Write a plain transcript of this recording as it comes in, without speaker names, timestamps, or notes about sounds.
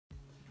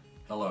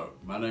Hello,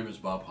 my name is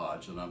Bob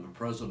Hodge and I'm the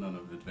president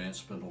of Advanced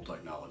Spindle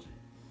Technology.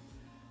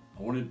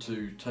 I wanted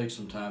to take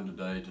some time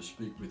today to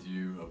speak with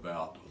you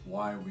about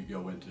why we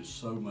go into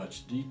so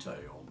much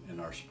detail in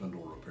our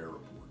spindle repair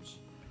reports.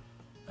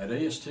 At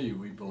AST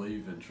we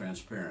believe in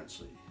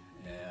transparency,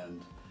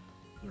 and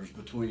there's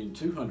between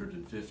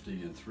 250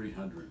 and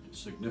 300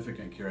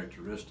 significant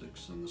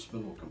characteristics in the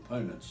spindle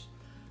components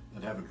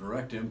that have a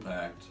direct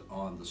impact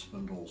on the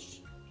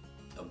spindle's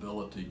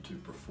ability to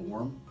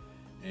perform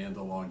and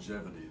the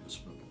longevity of the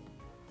spindle.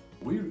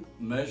 We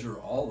measure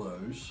all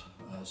those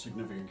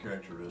significant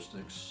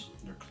characteristics.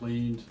 They're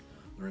cleaned,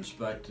 they're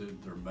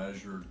inspected, they're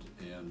measured,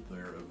 and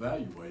they're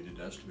evaluated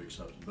as to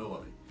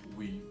acceptability.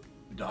 We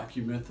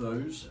document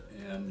those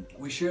and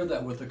we share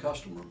that with the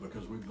customer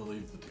because we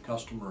believe that the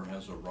customer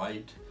has a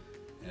right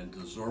and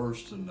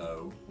deserves to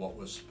know what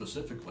was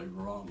specifically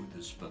wrong with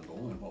his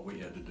spindle and what we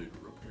had to do to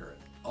repair it.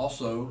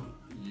 Also,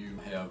 you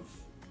have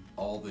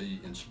all the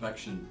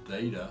inspection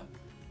data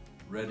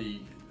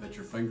ready at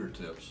your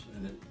fingertips,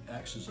 and it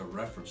acts as a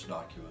reference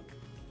document.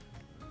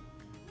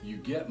 You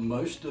get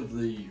most of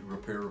the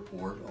repair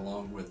report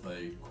along with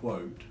a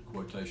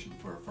quotation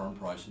for a firm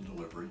price and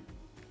delivery,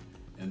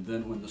 and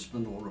then when the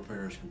spindle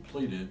repair is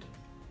completed,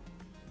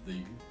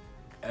 the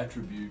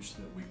attributes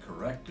that we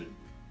corrected,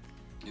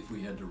 if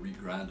we had to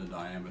regrind a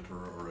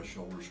diameter or a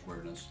shoulder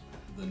squareness,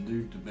 the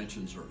new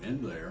dimensions are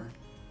in there,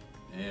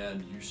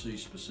 and you see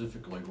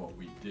specifically what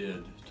we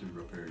did to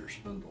repair your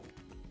spindle.